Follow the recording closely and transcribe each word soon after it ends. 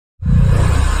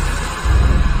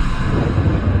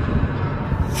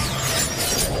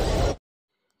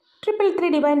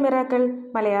Gayathri divine miracle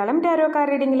Malayalam tarot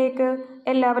card റീഡിങ്ങിലേക്ക്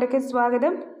എല്ലാവർക്കും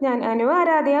സ്വാഗതം. ഞാൻ അനു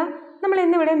ആരാധ്യ. നമ്മൾ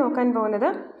ഇന്നിവിടെ നോക്കാൻ പോകുന്നത്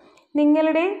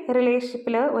നിങ്ങളുടെ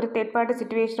റിലേഷൻഷിപ്പിൽ ഒരു തേർഡ് പാർട്ടി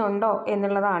സിറ്റുവേഷൻ ഉണ്ടോ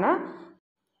എന്നുള്ളതാണ്.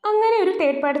 അങ്ങനെ ഒരു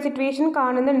തേർഡ് പാർട്ടി സിറ്റുവേഷൻ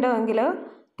കാണുന്നുണ്ടെങ്കിൽ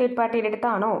തേർഡ് പാർട്ടിയുടെ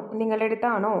അടുത്താണോ നിങ്ങളുടെ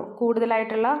അടുത്താണോ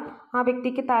കൂടുതലായിട്ടുള്ള ആ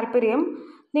വ്യക്തിക്ക് താല്പര്യം,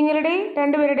 നിങ്ങളുടെ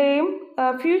രണ്ടുപേരുടെയും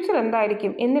ഫ്യൂച്ചർ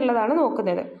എന്തായിരിക്കും എന്നുള്ളതാണ്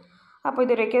നോക്കുന്നത്. അപ്പോൾ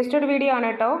ഇത് റിക്വസ്റ്റഡ് വീഡിയോ ആണ്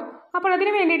കേട്ടോ. അപ്പോൾ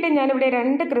അതിന് വേണ്ടിയിട്ട് ഞാനിവിടെ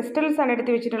 2 ക്രിസ്റ്റൽസാണ്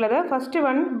എടുത്ത് വെച്ചിട്ടുള്ളത്. First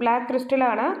one black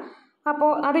ക്രിസ്റ്റലാണ്.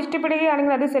 അപ്പോൾ അത്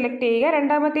ഇഷ്ടപ്പെടുകയാണെങ്കിൽ അത് സെലക്ട് ചെയ്യുക.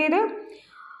 രണ്ടാമത്തേത്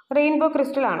റെയിൻബോ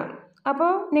ക്രിസ്റ്റലാണ്.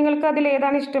 അപ്പോൾ നിങ്ങൾക്ക് അതിൽ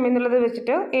ഏതാണ് ഇഷ്ടം എന്നുള്ളത്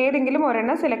വെച്ചിട്ട് ഏതെങ്കിലും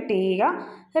ഒരെണ്ണം സെലക്ട് ചെയ്യുക.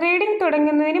 റീഡിംഗ്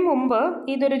തുടങ്ങുന്നതിന് മുമ്പ്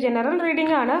ഇതൊരു ജനറൽ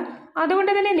റീഡിംഗ് ആണ്.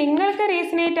 അതുകൊണ്ട് തന്നെ നിങ്ങൾക്ക്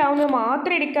റീസണേറ്റ് ആവുന്നത്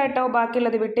മാത്രം എടുക്കുക കേട്ടോ,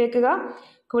 ബാക്കിയുള്ളത് വിട്ടേക്കുക.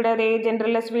 കൂടാതെ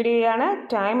ജനറൽലെസ് വീഡിയോയാണ്,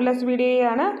 ടൈംലെസ്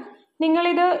വീഡിയോയാണ്.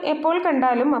 നിങ്ങളിത് എപ്പോൾ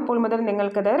കണ്ടാലും അപ്പോൾ മുതൽ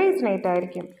നിങ്ങൾക്കത് റീസണേറ്റ്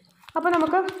ആയിരിക്കും. അപ്പോൾ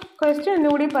നമുക്ക് ക്വസ്റ്റ്യൻ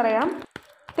ഒന്നുകൂടി പറയാം.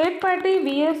 തേർഡ് പാർട്ടി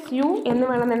VS എന്ന്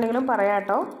വേണമെന്നുണ്ടെങ്കിലും പറയാം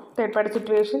കേട്ടോ. തേർഡ് പാർട്ടി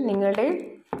സിറ്റുവേഷൻ നിങ്ങളുടെ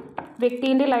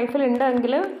വ്യക്തിൻ്റെ ലൈഫിൽ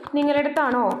ഉണ്ടെങ്കിൽ നിങ്ങളുടെ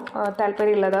അടുത്താണോ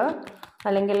താല്പര്യമുള്ളത്,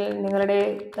 അല്ലെങ്കിൽ നിങ്ങളുടെ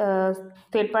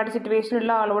തേർഡ് പാർട്ടി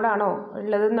സിറ്റുവേഷനുള്ള ആളോടാണോ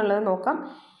ഉള്ളതെന്നുള്ളത് നോക്കാം.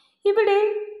 ഇവിടെ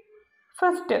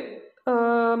ഫസ്റ്റ്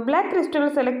ബ്ലാക്ക് ക്രിസ്റ്റൽ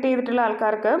സെലക്ട് ചെയ്തിട്ടുള്ള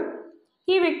ആൾക്കാർക്ക്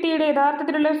ഈ വ്യക്തിയുടെ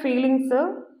യഥാർത്ഥത്തിലുള്ള ഫീലിങ്സ്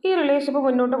ഈ റിലേഷൻഷിപ്പ്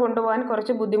മുന്നോട്ട് കൊണ്ടുപോകാൻ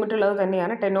കുറച്ച് ബുദ്ധിമുട്ടുള്ളത്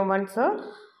തന്നെയാണ്. 10 of Wands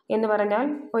എന്ന് പറഞ്ഞാൽ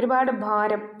ഒരുപാട്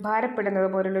ഭാരപ്പെടുന്നത്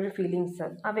പോലുള്ളൊരു ഫീലിങ്സ്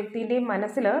ആ വ്യക്തിൻ്റെ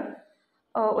മനസ്സിൽ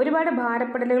ഒരുപാട്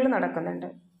ഭാരപ്പെടലുകൾ നടക്കുന്നുണ്ട്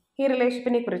ഈ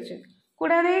റിലേഷൻഷിപ്പിനെ കുറിച്ച്.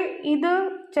 കൂടാതെ ഇത്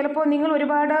ചിലപ്പോൾ നിങ്ങൾ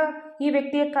ഒരുപാട് ഈ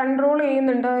വ്യക്തിയെ കൺട്രോൾ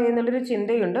ചെയ്യുന്നുണ്ട് എന്നുള്ളൊരു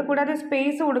ചിന്തയുണ്ട്. കൂടാതെ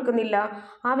സ്പേസ് കൊടുക്കുന്നില്ല,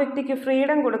 ആ വ്യക്തിക്ക്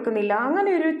ഫ്രീഡം കൊടുക്കുന്നില്ല,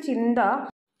 അങ്ങനെ ഒരു ചിന്ത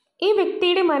ഈ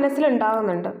വ്യക്തിയുടെ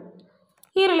മനസ്സിലുണ്ടാകുന്നുണ്ട്.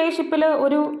 ഈ റിലേഷൻഷിപ്പിൽ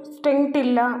ഒരു സ്ട്രെങ്ത്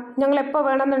ഇല്ല, ഞങ്ങൾ എപ്പോൾ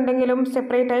വേണമെന്നുണ്ടെങ്കിലും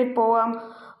സെപ്പറേറ്റ് ആയിട്ട് പോവാം,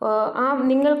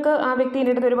 നിങ്ങൾക്ക് ആ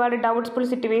വ്യക്തിൻ്റെ അടുത്ത് ഒരുപാട് ഡൗട്ട്ഫുൾ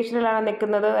സിറ്റുവേഷനിലാണ്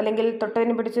നിൽക്കുന്നത്, അല്ലെങ്കിൽ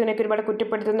തൊട്ടതിനും പിടിച്ചതിനൊക്കെ ഒരുപാട്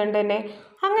കുറ്റപ്പെടുത്തുന്നുണ്ട് തന്നെ,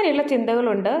 അങ്ങനെയുള്ള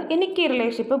ചിന്തകളുണ്ട്. എനിക്ക് ഈ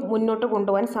റിലേഷൻഷിപ്പ് മുന്നോട്ട്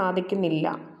കൊണ്ടുപോകാൻ സാധിക്കുന്നില്ല,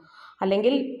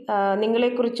 അല്ലെങ്കിൽ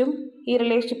നിങ്ങളെക്കുറിച്ചും ഈ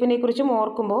റിലേഷൻഷിപ്പിനെ കുറിച്ചും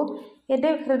ഓർക്കുമ്പോൾ എൻ്റെ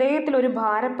ഹൃദയത്തിലൊരു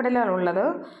ഭാരപ്പെടലാണുള്ളത്,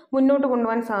 മുന്നോട്ട്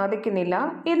കൊണ്ടുപോകാൻ സാധിക്കുന്നില്ല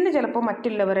എന്ന് ചിലപ്പോൾ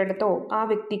മറ്റുള്ളവരുടെ അടുത്തോ ആ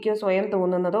വ്യക്തിക്ക് സ്വയം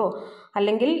തോന്നുന്നതോ,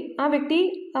 അല്ലെങ്കിൽ ആ വ്യക്തി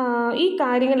ഈ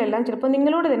കാര്യങ്ങളെല്ലാം ചിലപ്പോൾ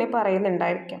നിങ്ങളോട് തന്നെ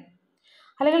പറയുന്നുണ്ടായിരിക്കാം,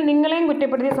 അല്ലെങ്കിൽ നിങ്ങളെയും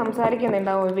കുറ്റപ്പെടുത്തി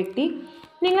സംസാരിക്കുന്നുണ്ടാവും ഒരു വ്യക്തി.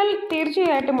 നിങ്ങൾ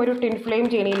തീർച്ചയായിട്ടും ഒരു ട്വിൻ ഫ്ലെയിം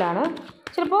ജേണിയിലാണ്.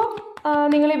 ചിലപ്പോൾ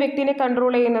നിങ്ങൾ ഈ വ്യക്തിനെ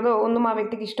കൺട്രോൾ ചെയ്യുന്നതോ ഒന്നും ആ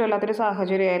വ്യക്തിക്ക് ഇഷ്ടമില്ലാത്തൊരു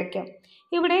സാഹചര്യമായിരിക്കാം.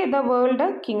 ഇവിടെ the world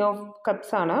king of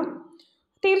cups ആണ്.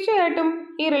 തീർച്ചയായിട്ടും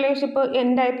ഈ റിലേഷൻഷിപ്പ്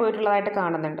എൻഡായി പോയിട്ടുള്ളതായിട്ട്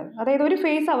കാണുന്നുണ്ട്. അതായത് ഒരു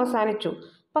ഫേസ് അവസാനിച്ചു,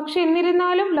 പക്ഷെ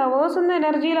എന്നിരുന്നാലും ലവേഴ്സ് എന്ന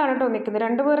എനർജിയിലാണ് കേട്ടോ നിൽക്കുന്നത്.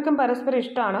 രണ്ടുപേർക്കും പരസ്പരം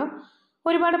ഇഷ്ടമാണ്.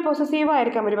 ഒരുപാട്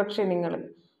പൊസസീവായിരിക്കാം ഒരു പക്ഷേ നിങ്ങൾ,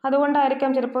 അതുകൊണ്ടായിരിക്കാം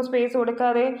ചിലപ്പോൾ സ്പേസ്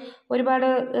കൊടുക്കാതെ ഒരുപാട്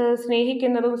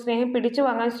സ്നേഹിക്കുന്നതും സ്നേഹം പിടിച്ചു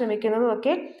വാങ്ങാൻ ശ്രമിക്കുന്നതും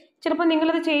ഒക്കെ. ചിലപ്പോൾ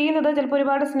നിങ്ങളത് ചെയ്യുന്നത് ചിലപ്പോൾ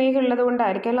ഒരുപാട് സ്നേഹമുള്ളത്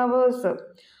കൊണ്ടായിരിക്കാം. ലവേഴ്സ്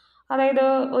അതായത്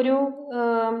ഒരു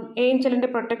ഏഞ്ചലിൻ്റെ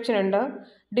പ്രൊട്ടക്ഷൻ ഉണ്ട്,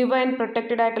 ഡിവൈൻ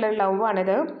പ്രൊട്ടക്റ്റഡ് ആയിട്ടുള്ള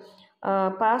ലവാണിത്,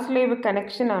 പാസ്റ്റ് ലൈവ്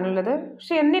കണക്ഷൻ ആണുള്ളത്.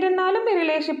 പക്ഷെ എന്നിരുന്നാലും ഈ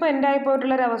റിലേഷൻഷിപ്പ് എൻഡായി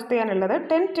പോയിട്ടുള്ളൊരവസ്ഥയാണുള്ളത്.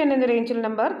 10-10 എന്നൊരു ഏഞ്ചൽ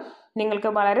നമ്പർ നിങ്ങൾക്ക്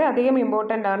വളരെ അധികം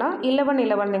ഇമ്പോർട്ടൻ്റ് ആണ്.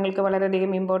 11-11 നിങ്ങൾക്ക്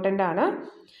വളരെയധികം ഇമ്പോർട്ടൻ്റ് ആണ്.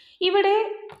 ഇവിടെ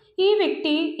ഈ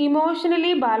വ്യക്തി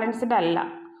ഇമോഷണലി ബാലൻസ്ഡ് അല്ല.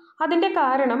 അതിൻ്റെ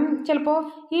കാരണം ചിലപ്പോൾ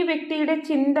ഈ വ്യക്തിയുടെ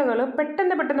ചിന്തകൾ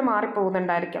പെട്ടെന്ന്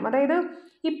മാറിപ്പോകുന്നുണ്ടായിരിക്കാം. അതായത്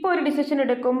ഇപ്പോൾ ഒരു ഡിസിഷൻ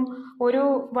എടുക്കും, ഒരു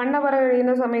 1 hour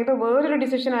കഴിയുന്ന സമയത്ത് വേറൊരു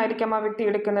ഡിസിഷൻ ആയിരിക്കാം ആ വ്യക്തി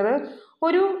എടുക്കുന്നത്.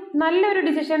 ഒരു നല്ലൊരു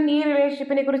ഡിസിഷൻ ഈ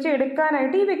റിലേഷൻഷിപ്പിനെ കുറിച്ച്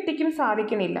എടുക്കാനായിട്ട് ഈ വ്യക്തിക്കും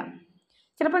സാധിക്കുന്നില്ല.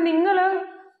 ചിലപ്പോൾ നിങ്ങൾ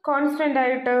കോൺസ്റ്റൻ്റ്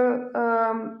ആയിട്ട്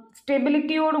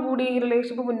സ്റ്റെബിലിറ്റിയോടുകൂടി ഈ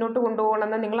റിലേഷൻഷിപ്പ് മുന്നോട്ട്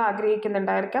കൊണ്ടുപോകണമെന്ന് നിങ്ങൾ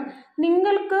ആഗ്രഹിക്കുന്നുണ്ടായിരിക്കാം.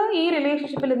 നിങ്ങൾക്ക് ഈ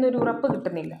റിലേഷൻഷിപ്പിൽ നിന്നൊരു ഉറപ്പ്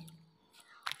കിട്ടുന്നില്ല.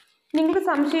 നിങ്ങൾക്ക്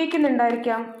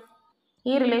സംശയിക്കുന്നുണ്ടായിരിക്കാം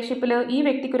ഈ റിലേഷൻഷിപ്പിൽ ഈ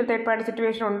വ്യക്തിക്ക് ഒരു തേർഡ് പാർട്ടി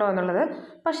സിറ്റുവേഷൻ ഉണ്ടോ എന്നുള്ളത്.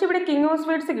 പക്ഷേ ഇവിടെ കിങ് ഓഫ്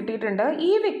സ്വേർഡ്സ് കിട്ടിയിട്ടുണ്ട്.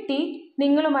 ഈ വ്യക്തി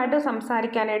നിങ്ങളുമായിട്ട്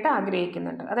സംസാരിക്കാനായിട്ട്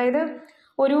ആഗ്രഹിക്കുന്നുണ്ട്. അതായത്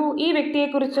ഈ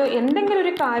വ്യക്തിയെക്കുറിച്ച് എന്തെങ്കിലും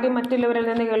ഒരു കാര്യം മറ്റുള്ളവരിൽ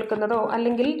നിന്ന് കേൾക്കുന്നതോ,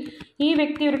 അല്ലെങ്കിൽ ഈ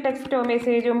വ്യക്തി ഒരു ടെക്സ്റ്റോ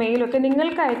മെസ്സേജോ മെയിലോ ഒക്കെ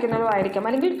നിങ്ങൾക്ക് അയക്കുന്നതോ ആയിരിക്കാം.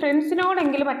 അല്ലെങ്കിൽ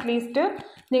ഫ്രണ്ട്സിനോടെങ്കിലും അറ്റ്ലീസ്റ്റ്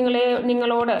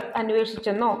നിങ്ങളോട്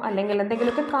അന്വേഷിച്ചെന്നോ അല്ലെങ്കിൽ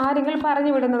എന്തെങ്കിലുമൊക്കെ കാര്യങ്ങൾ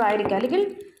പറഞ്ഞു വിടുന്നതായിരിക്കാം. അല്ലെങ്കിൽ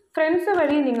ഫ്രണ്ട്സ്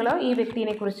വഴി നിങ്ങൾ ഈ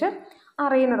വ്യക്തിയെക്കുറിച്ച്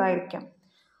അറിയുന്നതായിരിക്കാം.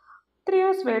 3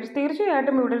 of Swords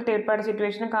തീർച്ചയായിട്ടും ഇവിടെ ഒരു തേർഡ് പാർട്ടി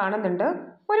സിറ്റുവേഷൻ കാണുന്നുണ്ട്.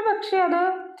 ഒരു പക്ഷേ അത്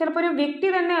ചിലപ്പോൾ ഒരു വ്യക്തി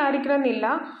തന്നെ ആയിരിക്കണമെന്നില്ല.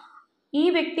 ഈ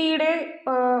വ്യക്തിയുടെ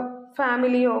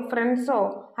ഫാമിലിയോ ഫ്രണ്ട്സോ,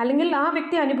 അല്ലെങ്കിൽ ആ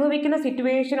വ്യക്തി അനുഭവിക്കുന്ന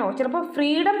സിറ്റുവേഷനോ, ചിലപ്പോൾ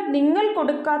ഫ്രീഡം നിങ്ങൾ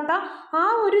കൊടുക്കാത്ത ആ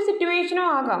ഒരു സിറ്റുവേഷനോ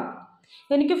ആകാം.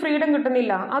 എനിക്ക് ഫ്രീഡം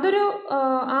കിട്ടുന്നില്ല, അതൊരു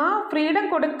ആ ഫ്രീഡം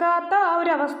കൊടുക്കാത്ത ആ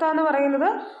ഒരു അവസ്ഥ എന്ന് പറയുന്നത്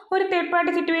ഒരു തേർഡ്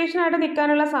പാർട്ടി സിറ്റുവേഷനായിട്ട്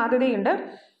നിൽക്കാനുള്ള സാധ്യതയുണ്ട്.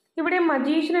 ഇവിടെ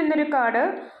മജീഷ്യൻ എന്നൊരു കാർഡ്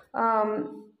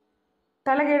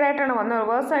തലകീഴായിട്ടാണ് വന്നത്,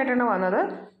 റിവേഴ്സായിട്ടാണ് വന്നത്.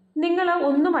 നിങ്ങൾ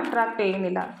ഒന്നും അട്രാക്റ്റ്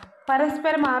ചെയ്യുന്നില്ല.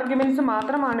 പരസ്പരം ആർഗ്യുമെൻറ്റ്സ്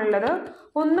മാത്രമാണുള്ളത്.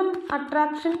 ഒന്നും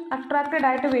അട്രാക്റ്റഡ്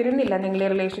ആയിട്ട് വരുന്നില്ല നിങ്ങളുടെ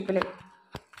റിലേഷൻഷിപ്പിൽ.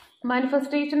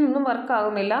 മാനിഫെസ്റ്റേഷൻ ഒന്നും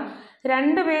വർക്കാകുന്നില്ല.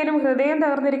 രണ്ടുപേരും ഹൃദയം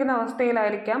തകർന്നിരിക്കുന്ന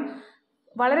അവസ്ഥയിലായിരിക്കാം.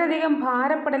 വളരെയധികം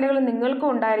ഭാരപ്പെടലുകൾ നിങ്ങൾക്കും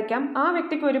ഉണ്ടായിരിക്കാം. ആ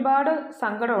വ്യക്തിക്ക് ഒരുപാട്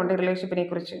സങ്കടമുണ്ട് റിലേഷൻഷിപ്പിനെ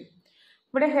കുറിച്ച്.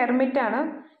 ഇവിടെ ഹെർമിറ്റാണ്.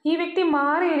 ഈ വ്യക്തി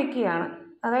മാറിയിരിക്കുകയാണ്.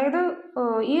 അതായത്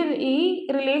ഈ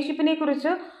റിലേഷൻഷിപ്പിനെ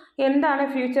കുറിച്ച് എന്താണ്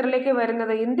ഫ്യൂച്ചറിലേക്ക്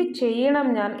വരുന്നത്, എന്ത് ചെയ്യണം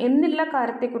ഞാൻ എന്നുള്ള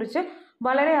കാര്യത്തെക്കുറിച്ച്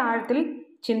വളരെ ആഴത്തിൽ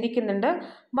ചിന്തിക്കുന്നുണ്ട്.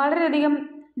 വളരെയധികം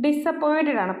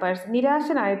ഡിസപ്പോയിൻറ്റഡ് ആണ് പേഴ്സൺ,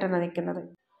 നിരാശനായിട്ടാണ് നിൽക്കുന്നത്.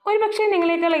 ഒരുപക്ഷെ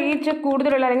നിങ്ങളേക്കാൾ ഏജ്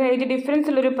കൂടുതലുള്ള അല്ലെങ്കിൽ ഏജ് ഡിഫറൻസ്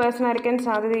ഉള്ളൊരു പേഴ്സൺ ആയിരിക്കാൻ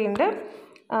സാധ്യതയുണ്ട്.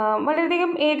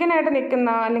 വളരെയധികം ഏകനായിട്ട്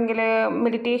നിൽക്കുന്ന അല്ലെങ്കിൽ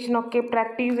മെഡിറ്റേഷനൊക്കെ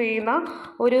പ്രാക്ടീസ് ചെയ്യുന്ന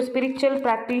ഒരു സ്പിരിച്വൽ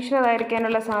പ്രാക്ടീഷണർ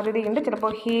ആയിരിക്കാനുള്ള സാധ്യതയുണ്ട്.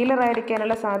 ചിലപ്പോൾ ഹീലർ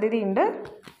ആയിരിക്കാനുള്ള സാധ്യതയുണ്ട്.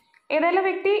 ഏതായാലും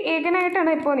വ്യക്തി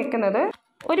ഏകനായിട്ടാണ് ഇപ്പോൾ നിൽക്കുന്നത്.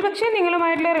 ഒരുപക്ഷെ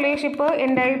നിങ്ങളുമായിട്ടുള്ള റിലേഷൻഷിപ്പ്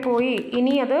എൻഡായി പോയി,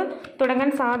 ഇനി അത് തുടങ്ങാൻ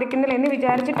സാധിക്കുന്നില്ല എന്ന്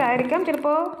വിചാരിച്ചിട്ടായിരിക്കാം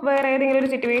ചിലപ്പോൾ വേറെ ഏതെങ്കിലും ഒരു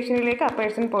സിറ്റുവേഷനിലേക്ക് ആ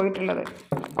പേഴ്സൺ പോയിട്ടുള്ളത്.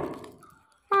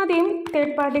 ആദ്യം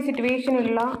തേർഡ് പാർട്ടി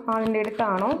സിറ്റുവേഷനുള്ള ആളിൻ്റെ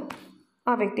അടുത്താണോ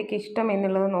ആ വ്യക്തിക്ക് ഇഷ്ടം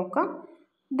എന്നുള്ളത് നോക്കാം.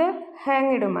 ദ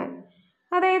ഹാങ്ഡ് മാൻ,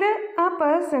 അതായത് ആ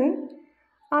പേഴ്സൺ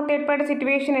ആ തേർഡ് പാർട്ടി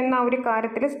സിറ്റുവേഷൻ എന്ന ഒരു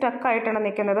കാര്യത്തിൽ സ്റ്റക്കായിട്ടാണ്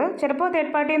നിൽക്കുന്നത്. ചിലപ്പോൾ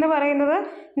തേർഡ് പാർട്ടി എന്ന് പറയുന്നത്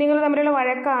നിങ്ങൾ തമ്മിലുള്ള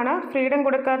വഴക്കാണ്, ഫ്രീഡം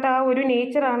കൊടുക്കാത്ത ആ ഒരു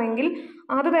നേച്ചറാണെങ്കിൽ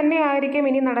അത് തന്നെ ആയിരിക്കും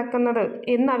ഇനി നടക്കുന്നത്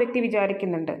എന്ന് ആ വ്യക്തി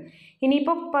വിചാരിക്കുന്നുണ്ട്.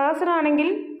 ഇനിയിപ്പോൾ പേഴ്സൺ ആണെങ്കിൽ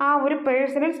ആ ഒരു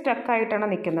പേഴ്സണിൽ സ്റ്റക്കായിട്ടാണ്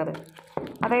നിൽക്കുന്നത്.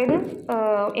 അതായത്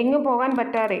എങ്ങും പോകാൻ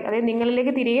പറ്റാതെ, അതായത്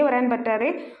നിങ്ങളിലേക്ക് തിരികെ വരാൻ പറ്റാതെ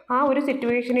ആ ഒരു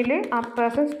സിറ്റുവേഷനിൽ ആ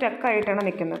പേഴ്സൺ സ്റ്റക്കായിട്ടാണ്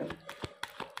നിൽക്കുന്നത്.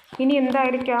 ഇനി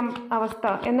എന്തായിരിക്കാം അവസ്ഥ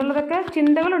എന്നുള്ളതൊക്കെ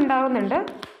ചിന്തകൾ ഉണ്ടാകുന്നുണ്ട്.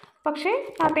 പക്ഷേ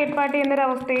ആ തേർഡ് പാർട്ടി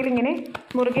എന്നൊരവസ്ഥയിൽ ഇങ്ങനെ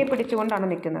മുറുകെ പിടിച്ചുകൊണ്ടാണ്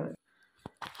നിൽക്കുന്നത്.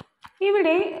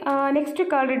 ഇവിടെ നെക്സ്റ്റ്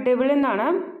കാർഡ് ഡെവിൾ എന്നാണ്.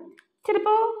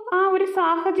 ചിലപ്പോൾ ആ ഒരു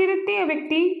സാഹചര്യത്തെ ആ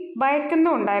വ്യക്തി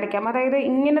ഭയക്കുന്നുണ്ടായിരിക്കാം. അതായത്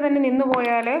ഇങ്ങനെ തന്നെ നിന്നു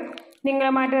പോയാൽ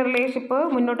നിങ്ങളുമായിട്ട് റിലേഷൻഷിപ്പ്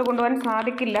മുന്നോട്ട് കൊണ്ടുപോകാൻ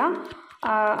സാധിക്കില്ല.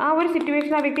 ആ ഒരു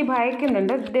സിറ്റുവേഷൻ ആ വ്യക്തി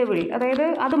ഭയക്കുന്നുണ്ട്. ഡെവിൾ, അതായത്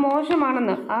അത്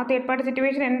മോശമാണെന്ന്, ആ തേർഡ് പാർട്ടി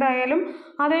സിറ്റുവേഷൻ എന്തായാലും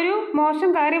അതൊരു മോശം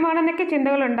കാര്യമാണെന്നൊക്കെ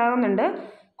ചിന്തകൾ ഉണ്ടാകുന്നുണ്ട്.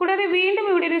 കൂടാതെ വീണ്ടും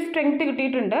ഇവിടെ ഒരു സ്ട്രെങ്ത്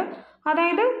കിട്ടിയിട്ടുണ്ട്.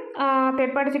 അതായത്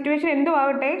തേർഡ് പാർട്ടി സിറ്റുവേഷൻ എന്തോ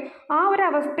ആവട്ടെ ആ ഒരു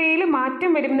അവസ്ഥയിൽ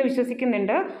മാറ്റം വരുമെന്ന്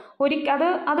വിശ്വസിക്കുന്നുണ്ട്.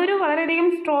 അതൊരു വളരെയധികം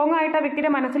സ്ട്രോങ് ആയിട്ട് ആ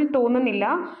വ്യക്തിയുടെ മനസ്സിൽ തോന്നുന്നില്ല.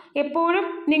 എപ്പോഴും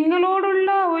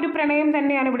നിങ്ങളോടുള്ള ഒരു പ്രണയം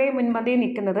തന്നെയാണ് ഇവിടെ മുൻപന്തിയിൽ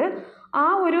നിൽക്കുന്നത്. ആ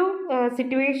ഒരു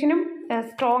സിറ്റുവേഷനും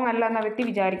സ്ട്രോങ് അല്ല എന്ന് ആ വ്യക്തി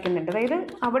വിചാരിക്കുന്നുണ്ട്. അതായത്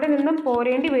അവിടെ നിന്നും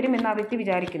പോരേണ്ടി വരും എന്ന് ആ വ്യക്തി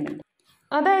വിചാരിക്കുന്നുണ്ട്.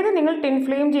 അതായത് നിങ്ങൾ ടിൻ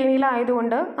ഫ്ലെയിം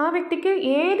ജേണിയിലായതുകൊണ്ട് ആ വ്യക്തിക്ക്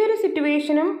ഏതൊരു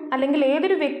സിറ്റുവേഷനും അല്ലെങ്കിൽ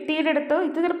ഏതൊരു വ്യക്തിയുടെ അടുത്ത്,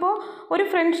 ഇത് ചിലപ്പോൾ ഒരു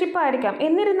ഫ്രണ്ട്ഷിപ്പ് ആയിരിക്കാം,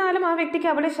 എന്നിരുന്നാലും ആ വ്യക്തിക്ക്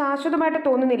അവിടെ ശാശ്വതമായിട്ട്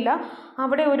തോന്നുന്നില്ല.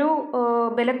 അവിടെ ഒരു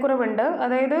ബലക്കുറവുണ്ട്.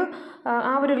 അതായത്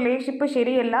ആ ഒരു റിലേഷൻഷിപ്പ്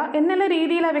ശരിയല്ല എന്നുള്ള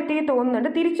രീതിയിൽ ആ വ്യക്തിക്ക്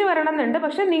തോന്നുന്നുണ്ട്. തിരിച്ചു വരണം എന്നുണ്ട്.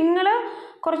 പക്ഷെ നിങ്ങൾ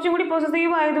കുറച്ചും കൂടി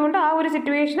പോസിറ്റീവ് ആയതുകൊണ്ട് ആ ഒരു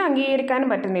സിറ്റുവേഷൻ അംഗീകരിക്കാനും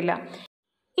പറ്റുന്നില്ല.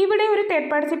 ഇവിടെ ഒരു തേർഡ്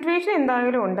പാർട്ടി സിറ്റുവേഷൻ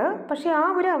എന്തായാലും ഉണ്ട്. പക്ഷേ ആ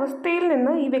ഒരു അവസ്ഥയിൽ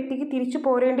നിന്ന് ഈ വ്യക്തിക്ക് തിരിച്ചു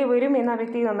പോരേണ്ടി വരും എന്ന് ആ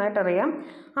വ്യക്തിക്ക് നന്നായിട്ടറിയാം.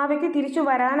 ആ വ്യക്തി തിരിച്ചു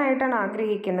വരാനായിട്ടാണ്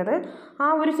ആഗ്രഹിക്കുന്നത്. ആ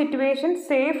ഒരു സിറ്റുവേഷൻ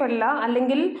സേഫ് അല്ല,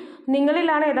 അല്ലെങ്കിൽ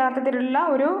നിങ്ങളിലാണ് യഥാർത്ഥത്തിലുള്ള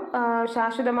ഒരു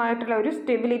ശാശ്വതമായിട്ടുള്ള ഒരു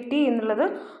സ്റ്റെബിലിറ്റി എന്നുള്ളത്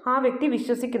ആ വ്യക്തി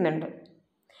വിശ്വസിക്കുന്നുണ്ട്.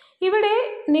 ഇവിടെ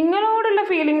നിങ്ങളോടുള്ള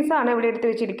ഫീലിങ്സ് ആണ് ഇവിടെ എടുത്തു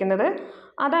വെച്ചിരിക്കുന്നത്.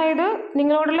 അതായത്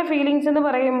നിങ്ങളോടുള്ള ഫീലിങ്സ് എന്ന്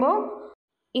പറയുമ്പോൾ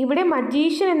ഇവിടെ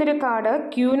മജീഷ്യൻ എന്നൊരു കാർഡ്,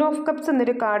 ക്യൂൻ ഓഫ് കപ്സ്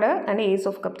എന്നൊരു card and ace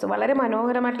of cups, വളരെ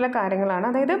മനോഹരമായിട്ടുള്ള കാര്യങ്ങളാണ്.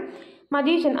 അതായത്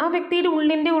മജീഷ്യൻ ആ വ്യക്തിയുടെ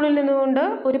ഉള്ളിൽ നിന്നുകൊണ്ട്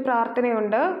ഒരു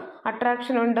പ്രാർത്ഥനയുണ്ട്,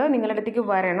 അട്രാക്ഷനുണ്ട്, നിങ്ങളുടെ അടുത്തേക്ക്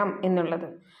വരണം എന്നുള്ളത്.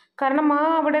 കാരണം ആ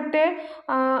അവിടുത്തെ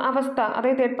അവസ്ഥ,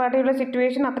 അതായത് തേർഡ് പാർട്ടിയുള്ള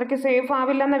സിറ്റുവേഷൻ അത്രയ്ക്ക് സേഫ്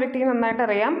ആവില്ല എന്ന വ്യക്തിക്ക് നന്നായിട്ട്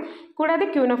അറിയാം. കൂടാതെ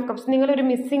ക്യൂൻ ഓഫ് കപ്സ്, നിങ്ങളൊരു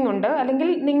മിസ്സിംഗ് ഉണ്ട്, അല്ലെങ്കിൽ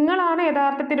നിങ്ങളാണ്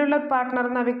യഥാർത്ഥത്തിലുള്ള പാർട്ട്ണർ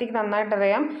എന്ന വ്യക്തിക്ക് നന്നായിട്ട്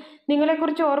അറിയാം.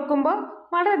 നിങ്ങളെക്കുറിച്ച് ഓർക്കുമ്പോൾ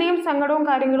വളരെയധികം സങ്കടവും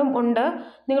കാര്യങ്ങളും ഉണ്ട്.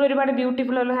 നിങ്ങൾ ഒരുപാട്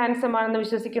ബ്യൂട്ടിഫുൾ ഉള്ള ഹാൻസം ആണെന്ന്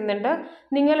വിശ്വസിക്കുന്നുണ്ട്.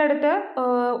 നിങ്ങളടുത്ത്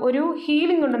ഒരു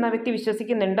ഹീലിംഗ് ഉണ്ടെന്ന് ആ വ്യക്തി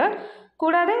വിശ്വസിക്കുന്നുണ്ട്.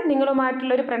 കൂടാതെ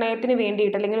നിങ്ങളുമായിട്ടുള്ളൊരു പ്രണയത്തിന്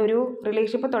വേണ്ടിയിട്ട് അല്ലെങ്കിൽ ഒരു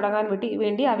റിലേഷൻഷിപ്പ് തുടങ്ങാൻ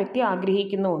വേണ്ടി ആ വ്യക്തി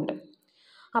ആഗ്രഹിക്കുന്നുമുണ്ട്.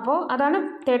 അപ്പോൾ അതാണ്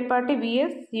തേർഡ് പാർട്ടി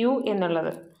VS യു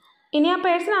എന്നുള്ളത്. ഇനി ആ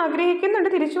പേഴ്സൺ ആഗ്രഹിക്കുന്നുണ്ട്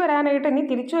തിരിച്ചു വരാനായിട്ട്. ഇനി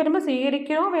തിരിച്ചു വരുമ്പോൾ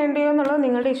സ്വീകരിക്കണോ വേണ്ടയോ എന്നുള്ളത്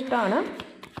നിങ്ങളുടെ ഇഷ്ടമാണ്.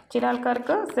 ചില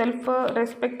ആൾക്കാർക്ക് സെൽഫ്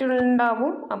റെസ്പെക്റ്റ്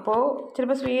ഉണ്ടാവും, അപ്പോൾ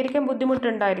ചിലപ്പോൾ സ്വീകരിക്കാൻ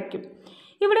ബുദ്ധിമുട്ടുണ്ടായിരിക്കും.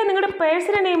 ഇവിടെ നിങ്ങളുടെ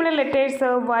പേഴ്സണൽ നെയിമിലെ ലെറ്റേഴ്സ്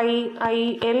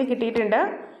YIL കിട്ടിയിട്ടുണ്ട്,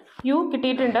 U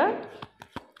കിട്ടിയിട്ടുണ്ട്,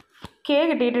 K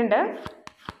കിട്ടിയിട്ടുണ്ട്,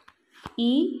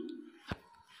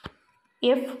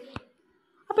 EF.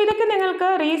 അപ്പോൾ ഇതൊക്കെ നിങ്ങൾക്ക്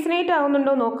റീസണേറ്റ്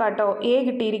ആവുന്നുണ്ടോ നോക്കാം കേട്ടോ. A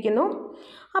കിട്ടിയിരിക്കുന്നു.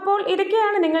 അപ്പോൾ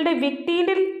ഇതൊക്കെയാണ് നിങ്ങളുടെ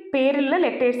വ്യക്തിയുടെ പേരിലുള്ള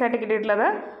ലെറ്റേഴ്സായിട്ട് കിട്ടിയിട്ടുള്ളത്.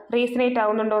 റീസണേറ്റ്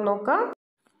ആവുന്നുണ്ടോ നോക്കാം.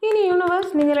 ഇനി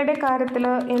യൂണിവേഴ്സ് നിങ്ങളുടെ കാര്യത്തിൽ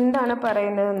എന്താണ്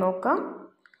പറയുന്നത് നോക്കാം.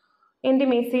 എന്ത്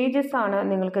മെസ്സേജസ് ആണ്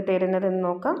നിങ്ങൾക്ക് തരുന്നതെന്ന്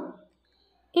നോക്കാം.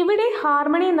 ഇവിടെ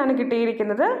ഹാർമണി എന്നാണ്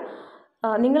കിട്ടിയിരിക്കുന്നത്.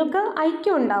 നിങ്ങൾക്ക്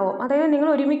ഐക്യം ഉണ്ടാവും, അതായത് നിങ്ങൾ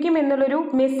ഒരുമിക്കും എന്നുള്ളൊരു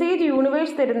മെസ്സേജ്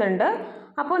യൂണിവേഴ്സ് തരുന്നുണ്ട്.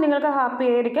 അപ്പോൾ നിങ്ങൾക്ക് ഹാപ്പി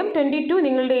ആയിരിക്കാം. 22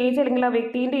 നിങ്ങളുടെ ഏജ് അല്ലെങ്കിൽ ആ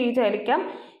വ്യക്തിൻ്റെ ഏജ് ആയിരിക്കാം.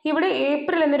 ഇവിടെ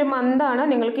ഏപ്രിൽ എന്നൊരു മന്താണ്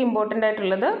നിങ്ങൾക്ക് ഇമ്പോർട്ടൻ്റ്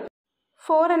ആയിട്ടുള്ളത്.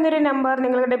 4 എന്നൊരു നമ്പർ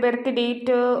നിങ്ങളുടെ birth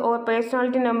date or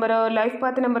personality number, life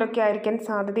path നമ്പറൊക്കെ ആയിരിക്കാൻ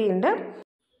സാധ്യതയുണ്ട്.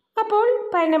 അപ്പോൾ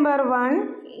പൈൽ നമ്പർ 1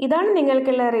 ഇതാണ്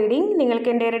നിങ്ങൾക്കുള്ള റീഡിംഗ്. നിങ്ങൾക്ക്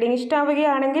എൻ്റെ റീഡിംഗ്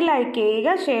ഇഷ്ടമാവുകയാണെങ്കിൽ ലൈക്ക് ചെയ്യുക,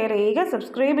 ഷെയർ ചെയ്യുക,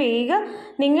 സബ്സ്ക്രൈബ് ചെയ്യുക.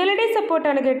 നിങ്ങളുടെ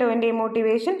സപ്പോർട്ടാണ് കേട്ടോ എൻ്റെ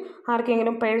മോട്ടിവേഷൻ.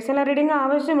 ആർക്കെങ്കിലും പേഴ്സണൽ റീഡിംഗ്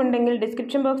ആവശ്യമുണ്ടെങ്കിൽ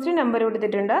ഡിസ്ക്രിപ്ഷൻ ബോക്സിൽ നമ്പർ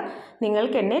കൊടുത്തിട്ടുണ്ട്,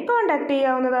 നിങ്ങൾക്ക് എന്നെ കോൺടാക്റ്റ്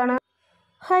ചെയ്യാവുന്നതാണ്.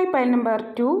 Hi, pile number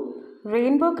 2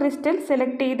 rainbow crystal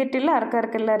select ചെയ്തിട്ടുള്ള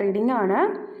ആൾക്കാർക്കുള്ള റീഡിംഗ് ആണ്.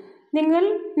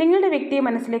 നിങ്ങളുടെ വ്യക്തിയെ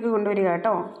മനസ്സിലേക്ക് കൊണ്ടുവരിക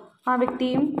കേട്ടോ. ആ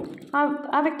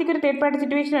വ്യക്തിക്ക് ഒരു തേർഡ് പാർട്ടി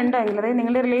സിറ്റുവേഷൻ ഉണ്ടെങ്കിൽ, അതായത്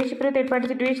നിങ്ങളുടെ റിലേഷൻഷിപ്പിൽ ഒരു തേർഡ് പാർട്ടി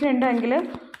സിറ്റുവേഷൻ ഉണ്ടെങ്കിൽ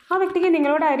ആ വ്യക്തിക്ക്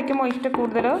നിങ്ങളോടായിരിക്കുമോ ഇഷ്ടം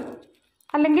കൂടുതൽ,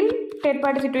 അല്ലെങ്കിൽ തേർഡ്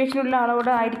പാർട്ടി സിറ്റുവേഷനുള്ള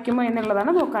ആളോട് ആയിരിക്കുമോ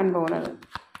എന്നുള്ളതാണ് നോക്കാൻ പോകുന്നത്.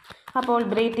 അപ്പോൾ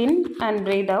breath in and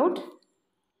breath out.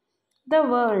 The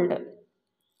world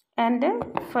and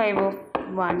 5 of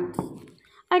Wands.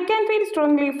 I can feel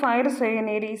strongly fire sign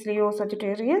Aries, Leo,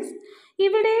 Sagittarius.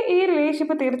 ഇവിടെ ഈ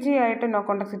റിലേഷൻഷിപ്പ് തീർച്ചയായിട്ടും നോ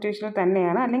കോൺടാക്ട് സിറ്റുവേഷനിൽ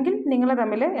തന്നെയാണ്, അല്ലെങ്കിൽ നിങ്ങൾ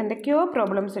തമ്മിൽ എന്തൊക്കെയോ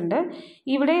പ്രോബ്ലംസ് ഉണ്ട്.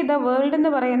 ഇവിടെ ദ വേൾഡ് എന്ന്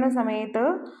പറയുന്ന സമയത്ത്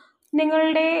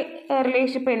നിങ്ങളുടെ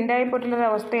റിലേഷൻഷിപ്പ് എൻഡായി പോയിട്ടുള്ളൊരു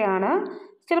അവസ്ഥയാണ്.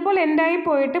 ചിലപ്പോൾ എൻഡായി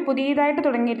പോയിട്ട് പുതിയതായിട്ട്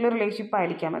തുടങ്ങിയിട്ടുള്ള റിലേഷൻഷിപ്പ്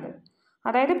ആയിരിക്കാം അത്.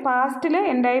 അതായത് പാസ്റ്റിൽ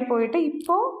എൻഡായി പോയിട്ട്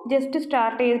ഇപ്പോൾ ജസ്റ്റ്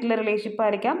സ്റ്റാർട്ട് ചെയ്തിട്ടുള്ള റിലേഷൻഷിപ്പ്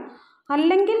ആയിരിക്കാം.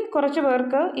 അല്ലെങ്കിൽ കുറച്ച്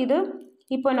പേർക്ക് ഇത്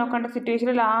ഇപ്പോൾ നോ കോൺടാക്ട്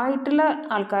സിറ്റുവേഷനിലായിട്ടുള്ള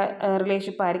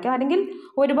റിലേഷൻഷിപ്പ് ആയിരിക്കാം. അല്ലെങ്കിൽ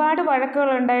ഒരുപാട് വഴക്കുകൾ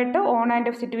ഉണ്ടായിട്ട് on and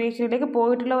of സിറ്റുവേഷനിലേക്ക്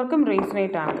പോയിട്ടുള്ളവർക്കും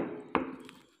റീസണേറ്റാണ്.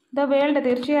 The world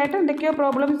തീർച്ചയായിട്ടും എന്തൊക്കെയോ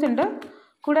പ്രോബ്ലംസ് ഉണ്ട്,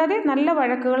 കൂടാതെ നല്ല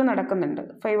വഴക്കുകൾ നടക്കുന്നുണ്ട്.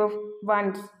 5 of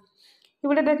Wands.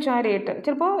 ഇവിടെ ദ ചാരിയറ്റ്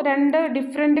ചിലപ്പോൾ 2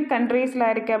 ഡിഫറെൻറ്റ്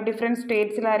കൺട്രീസിലായിരിക്കാം, ഡിഫറെൻറ്റ്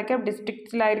സ്റ്റേറ്റ്സിലായിരിക്കാം,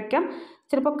 ഡിസ്ട്രിക്ട്സിലായിരിക്കാം.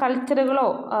 ചിലപ്പോൾ കൾച്ചറുകളോ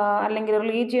അല്ലെങ്കിൽ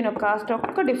റിലീജിയനോ കാസ്റ്റോ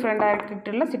ഒക്കെ ഡിഫറെൻ്റ്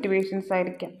ആയിട്ടുള്ള സിറ്റുവേഷൻസ്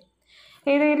ആയിരിക്കാം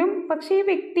ഏതെങ്കിലും. പക്ഷേ ഈ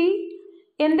വ്യക്തി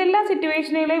എന്തെല്ലാം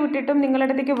സിറ്റുവേഷനുകളെ വിട്ടിട്ടും നിങ്ങളുടെ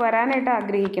അടുത്തേക്ക് വരാനായിട്ട്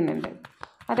ആഗ്രഹിക്കുന്നുണ്ട്.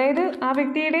 അതായത് ആ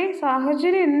വ്യക്തിയുടെ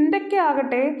സാഹചര്യം എന്തൊക്കെ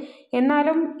ആകട്ടെ,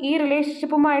 എന്നാലും ഈ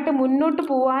റിലേഷൻഷിപ്പുമായിട്ട് മുന്നോട്ട്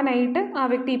പോകാനായിട്ട് ആ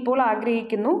വ്യക്തി ഇപ്പോൾ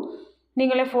ആഗ്രഹിക്കുന്നു.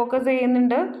 നിങ്ങളെ ഫോക്കസ്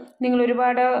ചെയ്യുന്നുണ്ട്. നിങ്ങൾ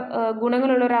ഒരുപാട്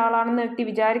ഗുണങ്ങളുള്ള ഒരാളാണെന്ന് വ്യക്തി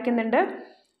വിചാരിക്കുന്നുണ്ട്.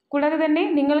 കൂടാതെ തന്നെ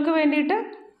നിങ്ങൾക്ക് വേണ്ടിയിട്ട്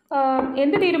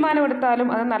എന്ത്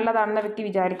തീരുമാനമെടുത്താലും അത് നല്ലതാണെന്ന് വ്യക്തി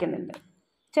വിചാരിക്കുന്നുണ്ട്.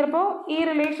 ചിലപ്പോൾ ഈ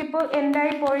റിലേഷൻഷിപ്പ്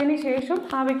എൻഡായി പോയതിന് ശേഷം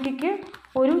ആ വ്യക്തിക്ക്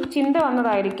ഒരു ചിന്ത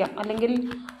വന്നതായിരിക്കാം, അല്ലെങ്കിൽ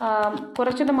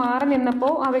കുറച്ചൊന്ന് മാറി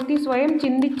നിന്നപ്പോൾ ആ വ്യക്തി സ്വയം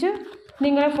ചിന്തിച്ച്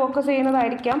നിങ്ങളെ ഫോക്കസ്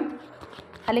ചെയ്യുന്നതായിരിക്കാം,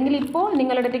 അല്ലെങ്കിൽ ഇപ്പോൾ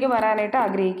നിങ്ങളുടെ അടുത്തേക്ക് വരാനായിട്ട്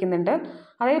ആഗ്രഹിക്കുന്നുണ്ട്.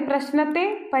 അതായത് പ്രശ്നത്തെ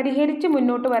പരിഹരിച്ച്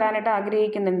മുന്നോട്ട് വരാനായിട്ട്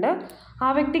ആഗ്രഹിക്കുന്നുണ്ട്. ആ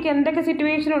വ്യക്തിക്ക് എന്തൊക്കെ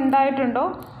സിറ്റുവേഷൻ ഉണ്ടായിട്ടുണ്ടോ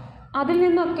അതിൽ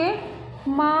നിന്നൊക്കെ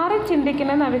മാറി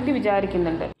ചിന്തിക്കണമെന്ന് ആ വ്യക്തി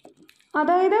വിചാരിക്കുന്നുണ്ട്.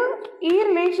 അതായത് ഈ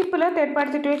റിലേഷൻഷിപ്പിൽ തേർഡ്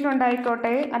പാർട്ടി സിറ്റുവേഷൻ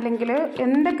ഉണ്ടായിക്കോട്ടെ, അല്ലെങ്കിൽ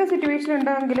എന്തൊക്കെ സിറ്റുവേഷൻ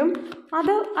ഉണ്ടെങ്കിലും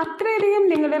അത് അത്രയധികം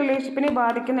നിങ്ങളുടെ റിലേഷൻഷിപ്പിനെ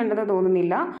ബാധിക്കുന്നുണ്ടെന്ന്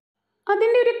തോന്നുന്നില്ല.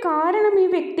 അതിൻ്റെ ഒരു കാരണം ഈ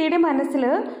വ്യക്തിയുടെ മനസ്സിൽ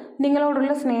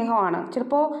നിങ്ങളോടുള്ള സ്നേഹമാണ്.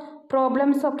 ചിലപ്പോൾ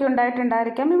പ്രോബ്ലംസ് ഒക്കെ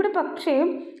ഉണ്ടായിട്ടുണ്ടായിരിക്കാം ഇവിടെ, പക്ഷേ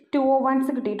 2 of Wands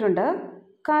കിട്ടിയിട്ടുണ്ട്.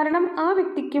 കാരണം ആ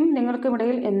വ്യക്തിക്കും നിങ്ങൾക്കും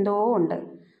ഇടയിൽ എന്തോ ഉണ്ട്.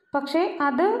 പക്ഷേ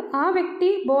അത് ആ വ്യക്തി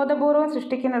ബോധപൂർവം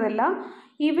സൃഷ്ടിക്കുന്നതല്ല.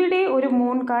 ഇവിടെ ഒരു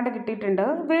മൂൺ കാർഡ് കിട്ടിയിട്ടുണ്ട്.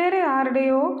 വേറെ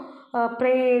ആരുടെയോ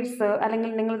പ്രേയേഴ്സ്,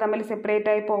 അല്ലെങ്കിൽ നിങ്ങൾ തമ്മിൽ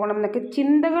സെപ്പറേറ്റായി പോകണം എന്നൊക്കെ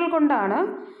ചിന്തകൾ കൊണ്ടാണ്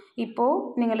ഇപ്പോൾ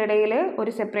നിങ്ങളുടെ ഇടയിൽ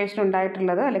ഒരു സെപ്പറേഷൻ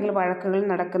ഉണ്ടായിട്ടുള്ളത്, അല്ലെങ്കിൽ വഴക്കുകൾ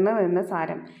നടക്കുന്നത് എന്ന്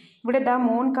സാരം. ഇവിടെ ദാ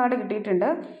മൂൺ കാർഡ് കിട്ടിയിട്ടുണ്ട്.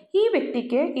 ഈ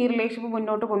വ്യക്തിക്ക് ഈ റിലേഷൻഷിപ്പ്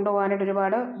മുന്നോട്ട് കൊണ്ടുപോകാനായിട്ട്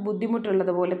ഒരുപാട്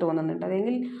ബുദ്ധിമുട്ടുള്ളത് പോലെ തോന്നുന്നുണ്ട്.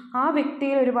 അല്ലെങ്കിൽ ആ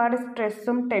വ്യക്തിയിൽ ഒരുപാട്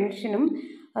സ്ട്രെസ്സും ടെൻഷനും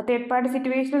തേർഡ് പാർട്ടി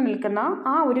സിറ്റുവേഷനിൽ നിൽക്കുന്ന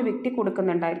ആ ഒരു വ്യക്തി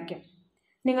കൊടുക്കുന്നുണ്ടായിരിക്കാം.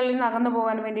 നിങ്ങളിൽ നിന്ന് അകന്നു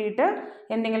പോകാൻ വേണ്ടിയിട്ട്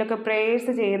എന്തെങ്കിലുമൊക്കെ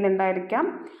പ്രേയേഴ്സ് ചെയ്യുന്നുണ്ടായിരിക്കാം.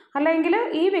 അല്ലെങ്കിൽ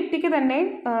ഈ വ്യക്തിക്ക് തന്നെ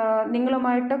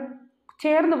നിങ്ങളുമായിട്ട്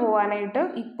ചേർന്ന് പോകാനായിട്ട്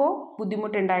ഇപ്പോൾ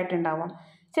ബുദ്ധിമുട്ടുണ്ടായിട്ടുണ്ടാവാം.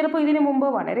 ചിലപ്പോൾ ഇതിനു മുമ്പ്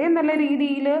വളരെ നല്ല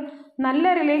രീതിയിൽ നല്ല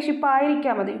റിലേഷൻഷിപ്പ്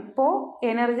ആയിരിക്കാം അത്. ഇപ്പോൾ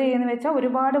എനർജി എന്ന് വെച്ചാൽ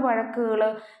ഒരുപാട് വഴക്കുകൾ,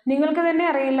 നിങ്ങൾക്ക് തന്നെ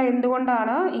അറിയില്ല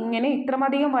എന്തുകൊണ്ടാണ് ഇങ്ങനെ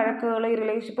ഇത്രമധികം വഴക്കുകൾ ഈ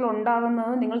റിലേഷൻഷിപ്പിൽ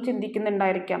ഉണ്ടാകുന്നത് നിങ്ങൾ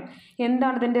ചിന്തിക്കുന്നുണ്ടായിരിക്കാം.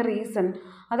 എന്താണ് ഇതിൻ്റെ റീസൺ?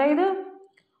 അതായത്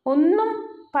ഒന്നും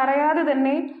പറയാതെ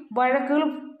തന്നെ വഴക്കുകൾ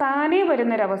താനേ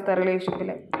വരുന്നൊരവസ്ഥ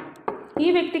റിലേഷൻഷിപ്പിൽ. ഈ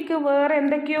വ്യക്തിക്ക് വേറെ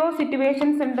എന്തൊക്കെയോ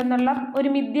സിറ്റുവേഷൻസ് ഉണ്ടെന്നുള്ള ഒരു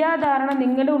മിഥ്യാധാരണ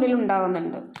നിങ്ങളുടെ ഉള്ളിൽ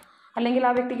ഉണ്ടാകുന്നുണ്ട്. അല്ലെങ്കിൽ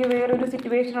ആ വ്യക്തിക്ക് വേറൊരു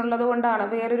സിറ്റുവേഷൻ ഉള്ളത് കൊണ്ടാണ്,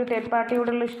 വേറൊരു തേർഡ്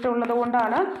പാർട്ടിയോടുള്ള ഇഷ്ടമുള്ളത്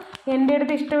കൊണ്ടാണ് എൻ്റെ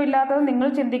അടുത്ത് ഇഷ്ടമില്ലാത്തത് നിങ്ങൾ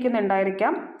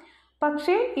ചിന്തിക്കുന്നുണ്ടായിരിക്കാം.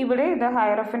 പക്ഷേ ഇവിടെ ദ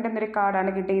ഹയറോഫന്റ് എന്നൊരു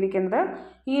കാർഡാണ് കിട്ടിയിരിക്കുന്നത്.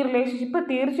 ഈ റിലേഷൻഷിപ്പ്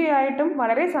തീർച്ചയായിട്ടും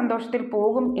വളരെ സന്തോഷത്തിൽ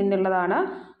പോകും എന്നുള്ളതാണ്.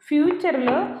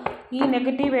 ഫ്യൂച്ചറിൽ ഈ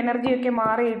നെഗറ്റീവ് എനർജിയൊക്കെ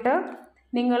മാറിയിട്ട്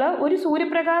നിങ്ങൾ ഒരു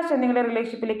സൂര്യപ്രകാശം നിങ്ങളുടെ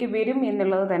റിലേഷൻഷിപ്പിലേക്ക് വരും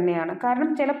എന്നുള്ളത് തന്നെയാണ്. കാരണം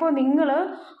ചിലപ്പോൾ നിങ്ങൾ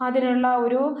അതിനുള്ള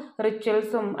ഒരു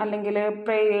റിച്വൽസും അല്ലെങ്കിൽ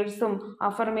പ്രേയേഴ്സും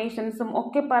അഫർമേഷൻസും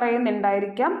ഒക്കെ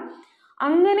പറയുന്നുണ്ടായിരിക്കാം.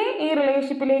 അങ്ങനെ ഈ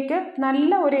റിലേഷൻഷിപ്പിലേക്ക്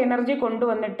നല്ല ഒരു എനർജി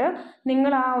കൊണ്ടുവന്നിട്ട്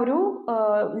നിങ്ങൾ ആ ഒരു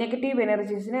നെഗറ്റീവ്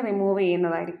എനർജീസിനെ റിമൂവ്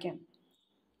ചെയ്യുന്നതായിരിക്കാം.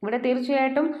 ഇവിടെ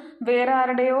തീർച്ചയായിട്ടും വേറെ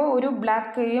ആരുടെയോ ഒരു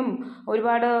ബ്ലാക്ക് കൈയും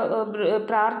ഒരുപാട്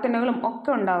പ്രാർത്ഥനകളും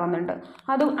ഒക്കെ ഉണ്ടാകുന്നുണ്ട്.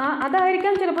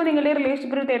 അതായിരിക്കാം ചിലപ്പോൾ നിങ്ങളുടെ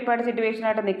റിലേഷൻഷിപ്പിൽ ഒരു തേർഡ് പാർട്ടി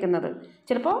സിറ്റുവേഷനായിട്ട് നിൽക്കുന്നത്.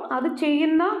 ചിലപ്പോൾ അത്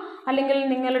ചെയ്യുന്ന അല്ലെങ്കിൽ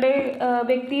നിങ്ങളുടെ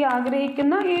വ്യക്തി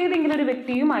ആഗ്രഹിക്കുന്ന ഏതെങ്കിലും ഒരു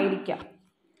വ്യക്തിയും ആയിരിക്കാം.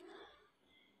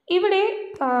 ഇവിടെ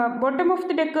bottom of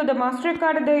the deck the master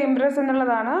card the empress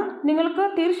എന്നുള്ളതാണ്. നിങ്ങൾക്ക്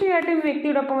തീർച്ചയായിട്ടും ഈ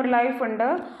വ്യക്തിയോടൊപ്പം ഒരു ലൈഫ് ഉണ്ട്,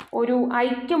 ഒരു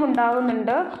ഐക്യം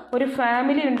ഉണ്ടാകുന്നുണ്ട്, ഒരു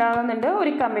ഫാമിലി ഉണ്ടാകുന്നുണ്ട്,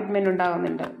 ഒരു കമ്മിറ്റ്മെൻറ്റ്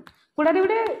ഉണ്ടാകുന്നുണ്ട്. കൂടാതെ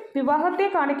ഇവിടെ വിവാഹത്തെ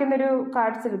കാണിക്കുന്നൊരു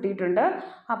കാർഡ്സ് കിട്ടിയിട്ടുണ്ട്.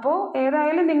 അപ്പോൾ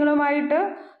ഏതായാലും നിങ്ങളുമായിട്ട്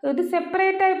ഇത്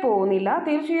സെപ്പറേറ്റായി പോകുന്നില്ല.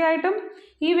 തീർച്ചയായിട്ടും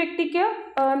ഈ വ്യക്തിക്ക്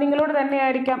നിങ്ങളോട്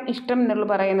തന്നെയായിരിക്കാം ഇഷ്ടം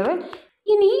എന്നുള്ളത് പറയുന്നത്.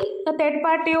 ഇനി തേർഡ്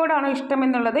പാർട്ടിയോടാണോ ഇഷ്ടം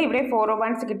എന്നുള്ളത് ഇവിടെ 4 of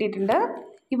Wands കിട്ടിയിട്ടുണ്ട്.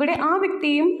 ഇവിടെ ആ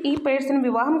വ്യക്തിയും ഈ പേഴ്സണും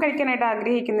വിവാഹം കഴിക്കാനായിട്ട്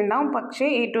ആഗ്രഹിക്കുന്നുണ്ടാവും. പക്ഷേ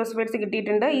 8 of Swords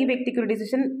കിട്ടിയിട്ടുണ്ട്. ഈ വ്യക്തിക്ക് ഒരു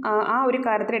ഡിസിഷൻ ആ ഒരു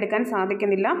കാര്യത്തിൽ എടുക്കാൻ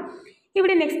സാധിക്കുന്നില്ല.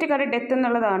 ഇവിടെ നെക്സ്റ്റ് കാർഡ് ഡെത്ത്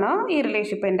എന്നുള്ളതാണ്. ഈ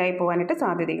റിലേഷൻഷിപ്പ് എൻഡായി പോകാനായിട്ട്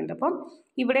സാധ്യതയുണ്ട്. അപ്പം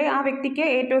ഇവിടെ ആ വ്യക്തിക്ക്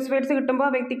 8 of Swords കിട്ടുമ്പോൾ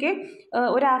ആ വ്യക്തിക്ക്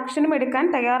ഒരു ആക്ഷനും എടുക്കാൻ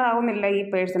തയ്യാറാവുന്നില്ല ഈ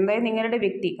പേഴ്സൺ, അതായത് നിങ്ങളുടെ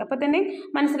വ്യക്തി. അപ്പോൾ തന്നെ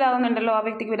മനസ്സിലാവുന്നുണ്ടല്ലോ ആ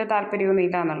വ്യക്തിക്ക് വലിയ താല്പര്യമൊന്നും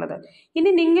ഇല്ല എന്നുള്ളത്. ഇനി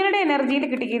നിങ്ങളുടെ എനർജിയിൽ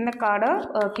കിട്ടിക്കുന്ന കാർഡ്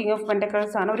കിങ് ഓഫ്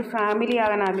പെൻറ്റക്കിൾസ് ആണ്. ഒരു ഫാമിലി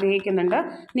ആകാൻ ആഗ്രഹിക്കുന്നുണ്ട്,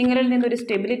 നിങ്ങളിൽ നിന്നൊരു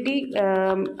സ്റ്റെബിലിറ്റി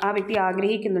ആ വ്യക്തി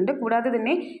ആഗ്രഹിക്കുന്നുണ്ട്. കൂടാതെ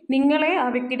തന്നെ നിങ്ങളെ ആ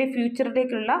വ്യക്തിയുടെ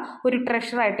ഫ്യൂച്ചറിലേക്കുള്ള ഒരു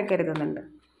ട്രഷറായിട്ട് കരുതുന്നുണ്ട്.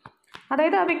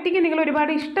 അതായത് ആ വ്യക്തിക്ക് നിങ്ങൾ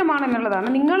ഒരുപാട് ഇഷ്ടമാണെന്നുള്ളതാണ്,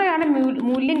 നിങ്ങളെയാണ്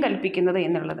മൂല്യം കൽപ്പിക്കുന്നത്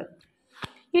എന്നുള്ളത്.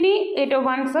 ഇനി 8 of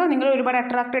Wands നിങ്ങൾ ഒരുപാട്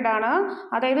അട്രാക്റ്റഡ് ആണ്.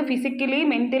 അതായത് ഫിസിക്കലി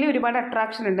മെൻ്റലി ഒരുപാട്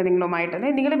അട്രാക്ഷൻ ഉണ്ട് നിങ്ങളുമായിട്ട്.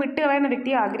 അതായത് നിങ്ങളെ വിട്ട് കളയുന്ന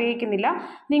വ്യക്തിയെ ആഗ്രഹിക്കുന്നില്ല.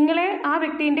 നിങ്ങളെ ആ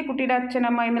വ്യക്തിൻ്റെ കുട്ടിയുടെ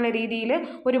അച്ഛനമ്മ എന്നുള്ള രീതിയിൽ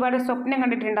ഒരുപാട് സ്വപ്നം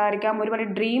കണ്ടിട്ടുണ്ടായിരിക്കാം, ഒരുപാട്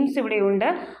ഡ്രീംസ് ഇവിടെയുണ്ട്.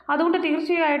 അതുകൊണ്ട്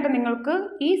തീർച്ചയായിട്ടും നിങ്ങൾക്ക്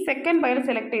ഈ സെക്കൻഡ് പൈൽ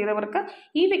സെലക്ട് ചെയ്തവർക്ക്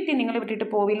ഈ വ്യക്തി നിങ്ങളെ വിട്ടിട്ട്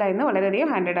പോവില്ല എന്ന്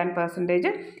വളരെയധികം 100%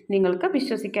 നിങ്ങൾക്ക്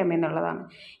വിശ്വസിക്കാം എന്നുള്ളതാണ്.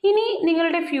 ഇനി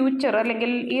നിങ്ങളുടെ ഫ്യൂച്ചർ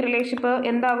അല്ലെങ്കിൽ ഈ റിലേഷൻഷിപ്പ്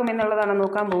എന്താകുമെന്നുള്ളതാണ്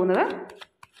നോക്കാൻ പോകുന്നത്.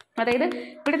 അതായത്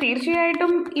ഇവിടെ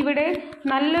തീർച്ചയായിട്ടും ഇവിടെ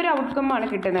നല്ലൊരു ഔട്ട്കമ്മാണ്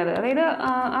കിട്ടുന്നത്. അതായത്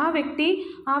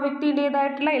ആ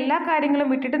വ്യക്തിൻ്റേതായിട്ടുള്ള എല്ലാ കാര്യങ്ങളും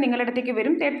വിട്ടിട്ട് നിങ്ങളുടെ അടുത്തേക്ക്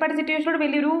വരും. തേർഡ് പാർട്ടി സിറ്റുവേഷനോട്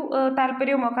വലിയൊരു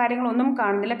താല്പര്യമോ കാര്യങ്ങളോ ഒന്നും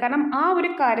കാണുന്നില്ല. കാരണം ആ ഒരു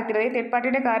കാര്യത്തിൽ, അതായത് തേർഡ്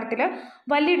പാർട്ടിയുടെ കാര്യത്തിൽ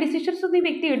വലിയ ഡിസിഷൻസ് ഒന്നും ഈ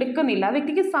വ്യക്തി എടുക്കുന്നില്ല, ആ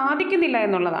വ്യക്തിക്ക് സാധിക്കുന്നില്ല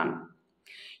എന്നുള്ളതാണ്.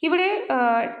 ഇവിടെ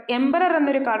എംപറർ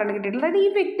എന്നൊരു കാർഡാണ് കിട്ടിയിട്ടുള്ളത്. അതായത് ഈ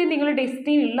വ്യക്തി നിങ്ങളുടെ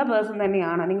ഡെസ്റ്റിനിയുള്ള പേഴ്സൺ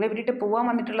തന്നെയാണ്, നിങ്ങളെ വിട്ടിട്ട് പോകാൻ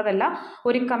വന്നിട്ടുള്ളതല്ല,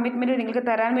 ഒരു കമ്മിറ്റ്മെൻറ്റ് നിങ്ങൾക്ക്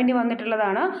തരാൻ വേണ്ടി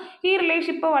വന്നിട്ടുള്ളതാണ്. ഈ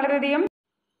റിലേഷൻഷിപ്പ് വളരെയധികം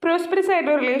പ്രോസ്പെറസ്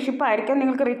ആയിട്ടുള്ള റിലേഷൻഷിപ്പ് ആയിരിക്കാം.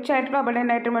 നിങ്ങൾക്ക് റിച്ച് ആയിട്ടുള്ള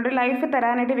അബണ്ടൻ്റ് ആയിട്ടുള്ള ഒരു ലൈഫ്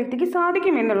തരാനായിട്ട് വ്യക്തിക്ക്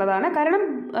സാധിക്കും എന്നുള്ളതാണ്. കാരണം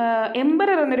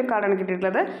എംപറർ എന്നൊരു കാർഡാണ്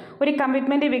കിട്ടിയിട്ടുള്ളത്. ഒരു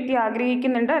കമ്മിറ്റ്മെൻറ്റ് വ്യക്തി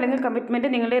ആഗ്രഹിക്കുന്നുണ്ട്, അല്ലെങ്കിൽ കമ്മിറ്റ്മെൻറ്റ്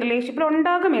നിങ്ങളുടെ റിലേഷൻഷിപ്പിൽ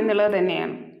ഉണ്ടാകും എന്നുള്ളത്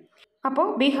തന്നെയാണ്. അപ്പോൾ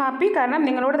ബി ഹാപ്പി, കാരണം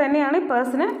നിങ്ങളോട് തന്നെയാണ്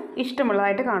പേഴ്സണ്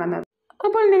ഇഷ്ടമുള്ളതായിട്ട് കാണുന്നത്.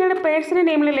 അപ്പോൾ നിങ്ങളുടെ പേഴ്സണൽ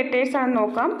നെയിമിലെ ലെറ്റേഴ്സ് ആണെന്ന്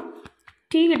നോക്കാം.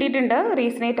 ടി കിട്ടിയിട്ടുണ്ട്,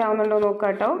 റീസണേറ്റ് ആവുന്നുണ്ടോ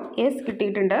നോക്കാം കേട്ടോ. എസ്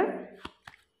കിട്ടിയിട്ടുണ്ട്,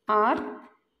 ആർ,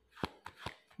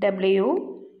 ഡബ്ല്യു,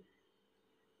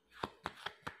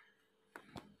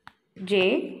 ജെ,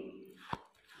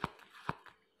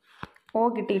 ഒ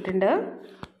കിട്ടിയിട്ടുണ്ട്,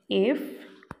 എഫ്,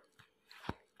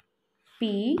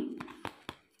 പി,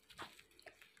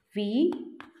 വി,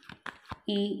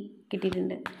 ഇ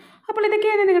കിട്ടിയിട്ടുണ്ട്. അപ്പോൾ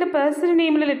ഇതൊക്കെയാണ് നിങ്ങളുടെ പേഴ്സണൽ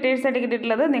നെയിമിലെ ലെറ്റേഴ്സ് ആയിട്ട്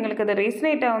കിട്ടിയിട്ടുള്ളത്. നിങ്ങൾക്കത്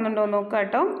റീസണേറ്റ് ആവുന്നുണ്ടോ നോക്കാം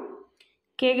കേട്ടോ.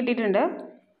 കെ കിട്ടിയിട്ടുണ്ട്.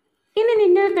 ഇനി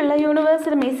നിങ്ങൾക്കുള്ള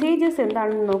യൂണിവേഴ്സൽ മെസ്സേജസ്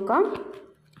എന്താണെന്ന് നോക്കാം.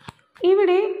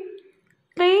 ഇവിടെ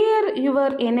ക്ലിയർ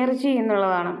യുവർ എനർജി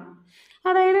എന്നുള്ളതാണ്.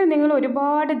 അതായത് നിങ്ങൾ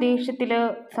ഒരുപാട് ദേഷ്യത്തിൽ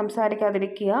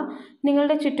സംസാരിക്കാതിരിക്കുക,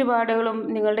 നിങ്ങളുടെ ചുറ്റുപാടുകളും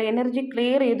നിങ്ങളുടെ എനർജി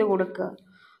ക്ലിയർ ചെയ്ത് കൊടുക്കുക.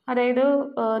 അതായത്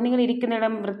നിങ്ങൾ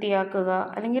ഇരിക്കുന്നിടം വൃത്തിയാക്കുക,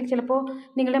 അല്ലെങ്കിൽ ചിലപ്പോൾ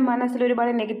നിങ്ങളുടെ മനസ്സിൽ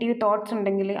ഒരുപാട് നെഗറ്റീവ് തോട്ട്സ്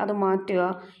ഉണ്ടെങ്കിൽ അത് മാറ്റുക.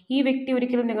 ഈ വ്യക്തി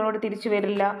ഒരിക്കലും നിങ്ങളോട് തിരിച്ചു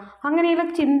വരില്ല, അങ്ങനെയുള്ള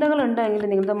ചിന്തകളുണ്ടെങ്കിൽ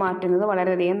നിങ്ങളത് മാറ്റുന്നത്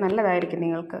വളരെയധികം നല്ലതായിരിക്കും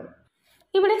നിങ്ങൾക്ക്.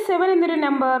 ഇവിടെ 7 എന്നൊരു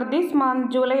നമ്പർ ദിസ് മന്ത്,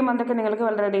 ജൂലൈ മന്തൊക്കെ നിങ്ങൾക്ക്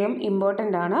വളരെയധികം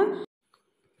ഇമ്പോർട്ടൻ്റ് ആണ്.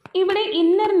 ഇവിടെ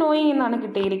ഇന്നർ നോയിങ് എന്നാണ്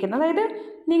കിട്ടിയിരിക്കുന്നത്. അതായത്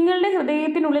നിങ്ങളുടെ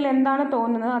ഹൃദയത്തിനുള്ളിൽ എന്താണ്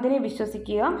തോന്നുന്നത് അതിനെ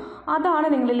വിശ്വസിക്കുക, അതാണ്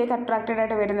നിങ്ങളിലേക്ക് അട്രാക്റ്റഡ്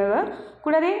ആയിട്ട് വരുന്നത്.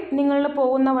 കൂടാതെ നിങ്ങൾ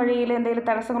പോകുന്ന വഴിയിൽ എന്തെങ്കിലും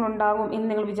തടസ്സങ്ങളുണ്ടാകും എന്ന്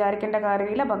നിങ്ങൾ വിചാരിക്കേണ്ട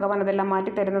കാര്യമില്ല, ഭഗവാൻ അതെല്ലാം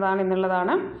മാറ്റി തരുന്നതാണ്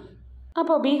എന്നുള്ളതാണ്.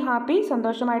 അപ്പോൾ ബി ഹാപ്പി,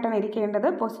 സന്തോഷമായിട്ടാണ് ഇരിക്കേണ്ടത്,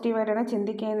 പോസിറ്റീവായിട്ടാണ്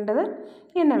ചിന്തിക്കേണ്ടത്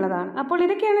എന്നുള്ളതാണ്. അപ്പോൾ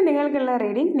ഇതൊക്കെയാണ് നിങ്ങൾക്കുള്ള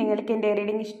റീഡിംഗ്. നിങ്ങൾക്ക് എൻ്റെ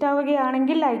റീഡിംഗ്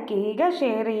ഇഷ്ടമാവുകയാണെങ്കിൽ ലൈക്ക് ചെയ്യുക,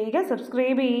 ഷെയർ ചെയ്യുക,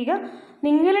 സബ്സ്ക്രൈബ് ചെയ്യുക.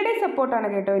 നിങ്ങളുടെ സപ്പോർട്ടാണ്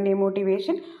കേട്ടോ എൻ്റെ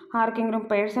മോട്ടിവേഷൻ. ആർക്കെങ്കിലും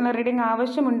പേഴ്സണൽ റീഡിംഗ്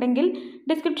ആവശ്യമുണ്ടെങ്കിൽ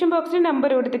ഡിസ്ക്രിപ്ഷൻ ബോക്സിൽ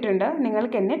നമ്പർ കൊടുത്തിട്ടുണ്ട്,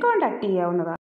 നിങ്ങൾക്ക് എന്നെ കോൺടാക്റ്റ് ചെയ്യാവുന്നതാണ്.